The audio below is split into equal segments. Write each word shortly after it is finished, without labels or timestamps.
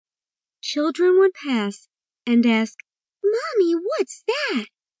children would pass and ask, "Mommy, what's that?"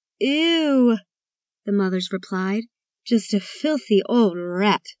 "Ew," the mothers replied, "just a filthy old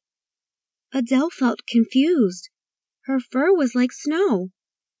rat." Adele felt confused. Her fur was like snow.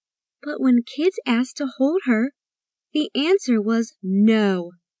 But when kids asked to hold her, the answer was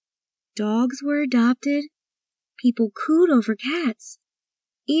no. Dogs were adopted. People cooed over cats.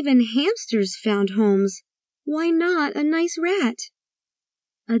 Even hamsters found homes. Why not a nice rat?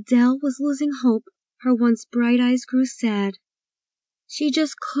 Adele was losing hope. Her once bright eyes grew sad. She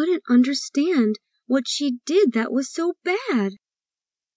just couldn't understand what she did that was so bad.